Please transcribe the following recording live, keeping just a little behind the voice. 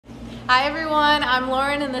Hi everyone, I'm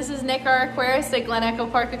Lauren and this is Nick, our aquarist at Glen Echo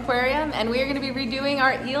Park Aquarium, and we are going to be redoing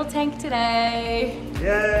our eel tank today.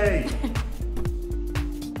 Yay!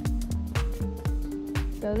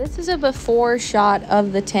 So this is a before shot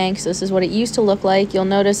of the tank. So this is what it used to look like. You'll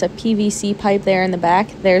notice a PVC pipe there in the back.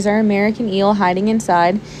 There's our American eel hiding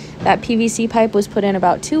inside. That PVC pipe was put in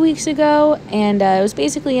about 2 weeks ago, and it was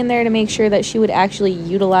basically in there to make sure that she would actually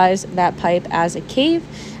utilize that pipe as a cave.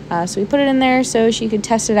 So we put it in there so she could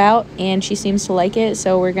test it out, and she seems to like it.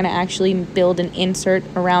 So we're going to actually build an insert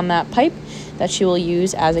around that pipe that she will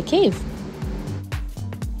use as a cave.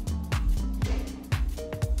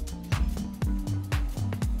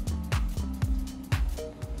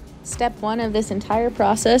 Step one of this entire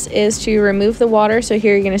process is to remove the water. So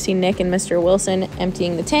here you're going to see Nick and Mr. Wilson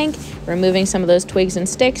emptying the tank, removing some of those twigs and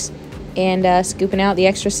sticks, and scooping out the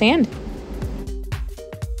extra sand.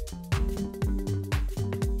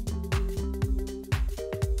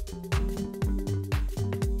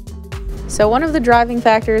 So one of the driving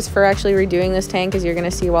factors for actually redoing this tank, as you're going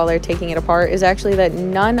to see while they're taking it apart, is actually that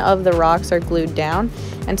none of the rocks are glued down.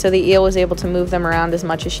 And so the eel was able to move them around as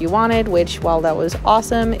much as she wanted, which, while that was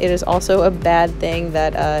awesome, it is also a bad thing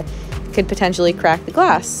that could potentially crack the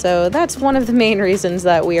glass. So that's one of the main reasons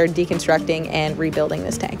that we are deconstructing and rebuilding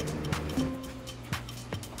this tank.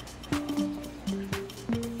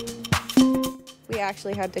 We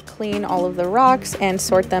actually had to clean all of the rocks and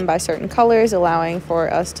sort them by certain colors, allowing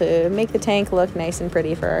for us to make the tank look nice and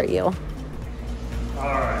pretty for our eel.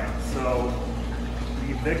 Alright, so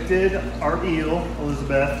we evicted our eel,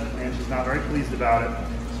 Elizabeth, and she's not very pleased about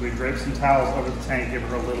it. So we draped some towels over the tank, give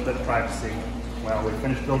her a little bit of privacy. Well, we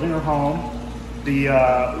finished building her home. The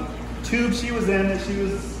tube she was in that she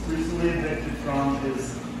was recently evicted from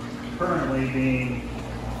is currently being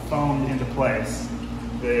foamed into place.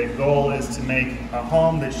 The goal is to make a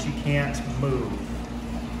home that she can't move.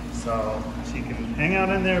 So she can hang out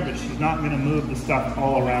in there, but she's not going to move the stuff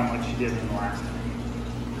all around like she did in the last time.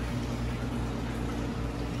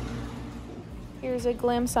 Here's a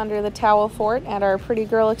glimpse under the towel fort at our pretty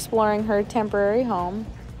girl exploring her temporary home.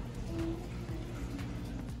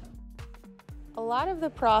 A lot of the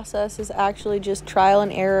process is actually just trial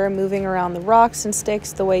and error, moving around the rocks and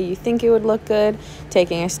sticks the way you think it would look good,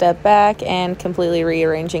 taking a step back and completely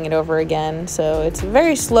rearranging it over again. So it's a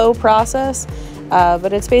very slow process,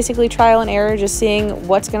 but it's basically trial and error, just seeing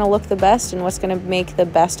what's going to look the best and what's going to make the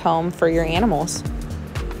best home for your animals.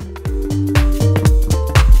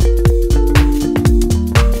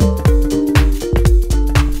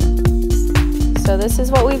 So this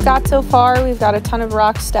is what we've got so far. We've got a ton of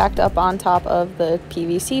rocks stacked up on top of the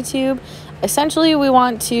PVC tube. Essentially, we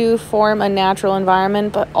want to form a natural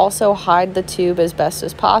environment, but also hide the tube as best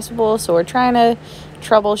as possible. So we're trying to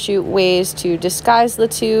troubleshoot ways to disguise the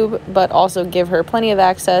tube, but also give her plenty of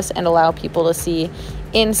access and allow people to see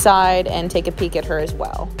inside and take a peek at her as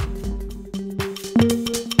well.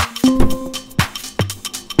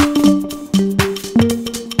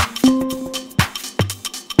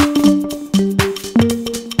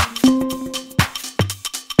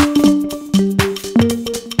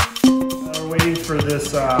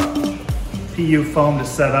 PU foam to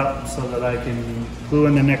set up so that I can glue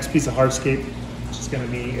in the next piece of hardscape, which is going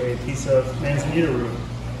to be a piece of manzanita root.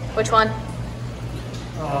 Which one?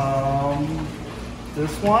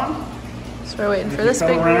 This one. So we're waiting for this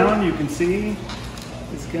big around, root. you can see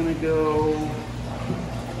it's going to go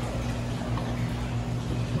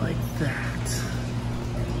like that.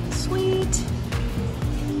 Sweet.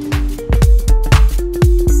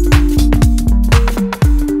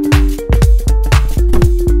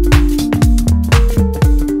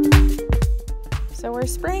 We're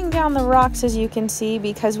spraying down the rocks, as you can see,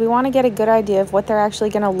 because we want to get a good idea of what they're actually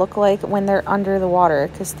going to look like when they're under the water,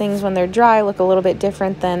 because things when they're dry look a little bit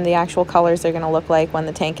different than the actual colors they're going to look like when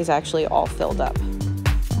the tank is actually all filled up.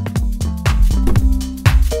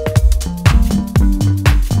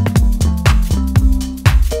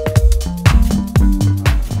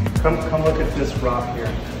 Come look at this rock here.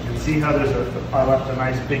 You can see how there's I left a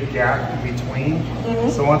nice big gap in between.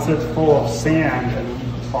 So once it's full of sand,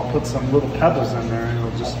 I'll put some little pebbles in there, and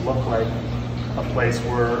it'll just look like a place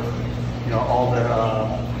where, you know, all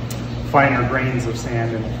the finer grains of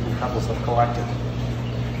sand and pebbles have collected.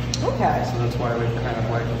 Okay. So that's why we kind of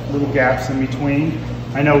like little gaps in between.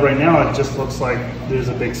 I know right now it just looks like there's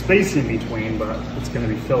a big space in between, but it's going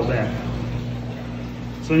to be filled in.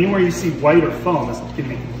 So anywhere you see white or foam, it's going to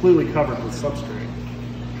be completely covered with substrate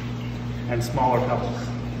and smaller pebbles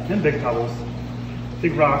and big pebbles,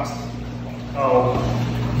 big rocks. Oh,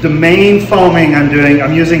 the main foaming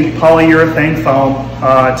I'm using polyurethane foam.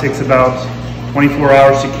 It takes about 24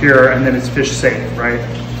 hours to cure, and then it's fish safe, right?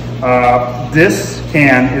 This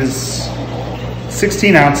can is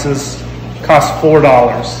 16 ounces, costs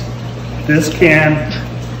 $4. This can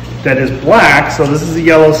that is black, so this is the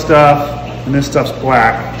yellow stuff, and this stuff's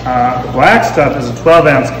black. The black stuff is a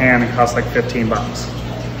 12-ounce can and costs like 15 bucks.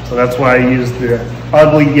 So that's why I use the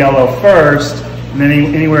ugly yellow first, and then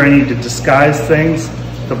anywhere I need to disguise things,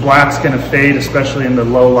 the black's gonna fade, especially in the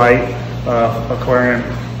low light aquarium.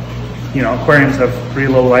 You know, aquariums have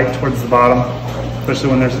pretty low light towards the bottom, especially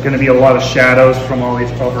when there's gonna be a lot of shadows from all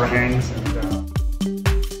these overhangs.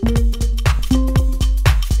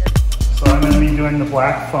 So I'm gonna be doing the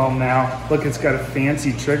black foam now. Look, it's got a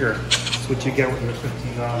fancy trigger. That's what you get with your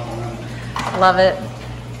 $15 Love it.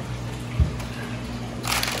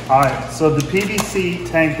 All right, so the PVC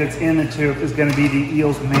tank that's in the tube is going to be the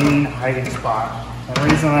eel's main hiding spot. And the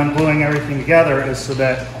reason I'm gluing everything together is so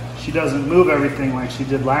that she doesn't move everything like she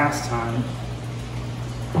did last time.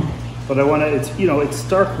 But I want to, it's, you know, it's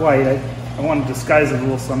stark white. I want to disguise it a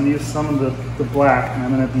little, so I'm going to use some of the black, and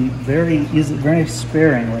I'm going to be use it very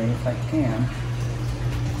sparingly if I can.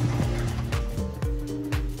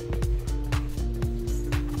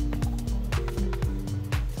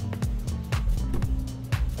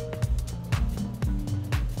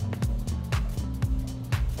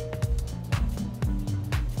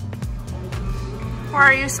 Why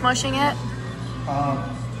are you smushing it?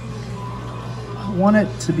 I want it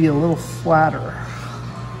to be a little flatter.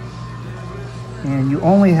 And you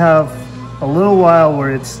only have a little while where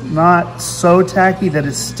it's not so tacky that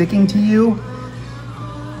it's sticking to you,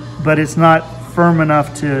 but it's not firm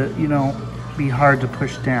enough to, you know, be hard to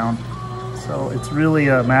push down. So it's really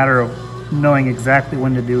a matter of knowing exactly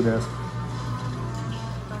when to do this.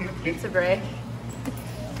 Pizza break.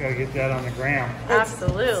 Gotta get that on the gram.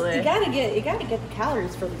 Absolutely. You gotta get the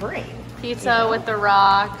calories for the brain. Pizza with the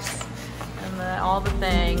rocks and all the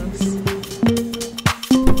things.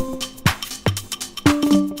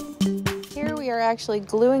 Here we are actually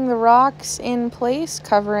gluing the rocks in place,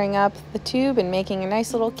 covering up the tube and making a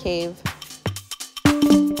nice little cave.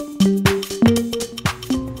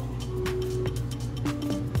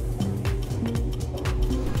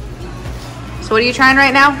 So what are you trying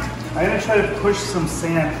right now? I'm gonna try to push some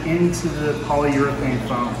sand into the polyurethane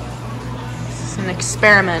foam. It's an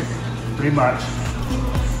experiment. Pretty much.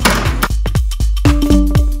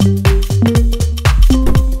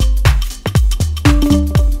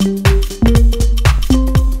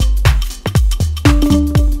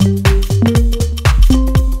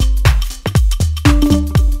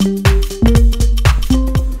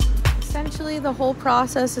 The whole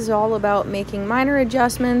process is all about making minor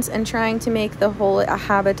adjustments and trying to make the whole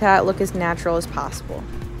habitat look as natural as possible.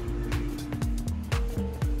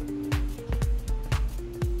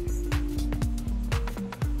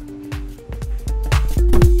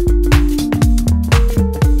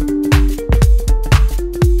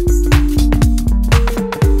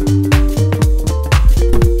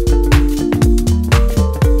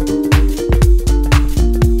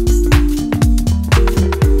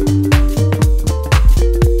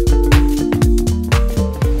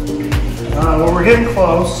 We're getting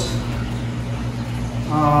close.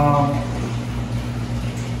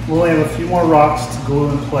 We'll have a few more rocks to glue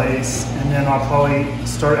in place, and then I'll probably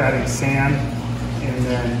start adding sand and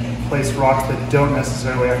then place rocks that don't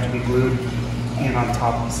necessarily have to be glued in on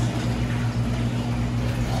top of the sand.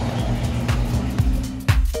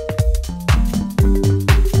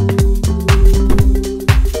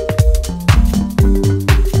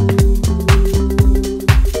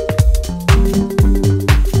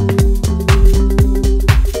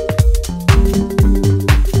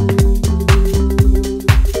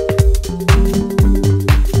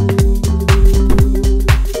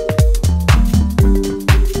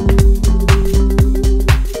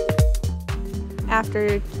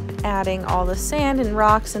 After adding all the sand and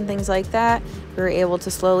rocks and things like that, we were able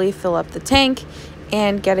to slowly fill up the tank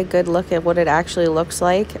and get a good look at what it actually looks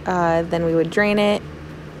like. Then we would drain it,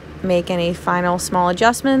 make any final small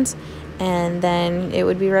adjustments, and then it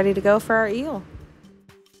would be ready to go for our eel.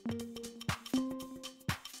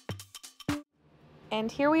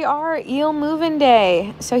 And here we are, eel moving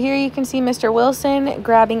day. So here you can see Mr. Wilson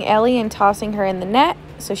grabbing Ellie and tossing her in the net.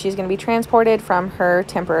 So she's going to be transported from her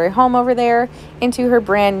temporary home over there into her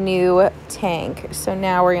brand new tank. So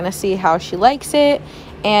now we're going to see how she likes it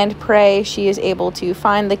and pray she is able to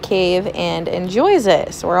find the cave and enjoys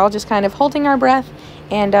it. So we're all just kind of holding our breath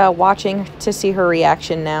and watching to see her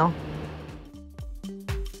reaction now.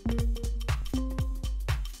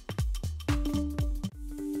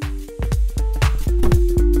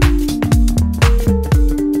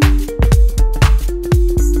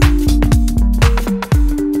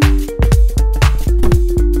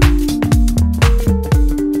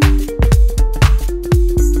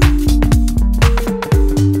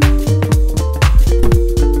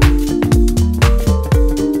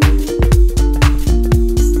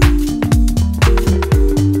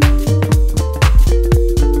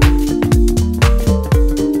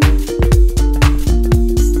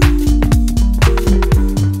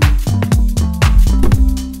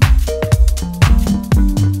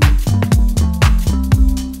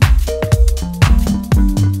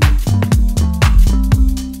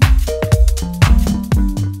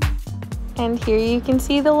 here you can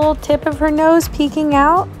see the little tip of her nose peeking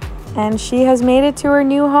out, and she has made it to her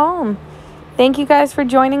new home. Thank you guys for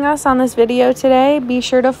joining us on this video today. Be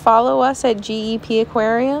sure to follow us at GEP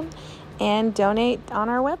Aquarium and donate on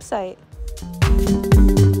our website.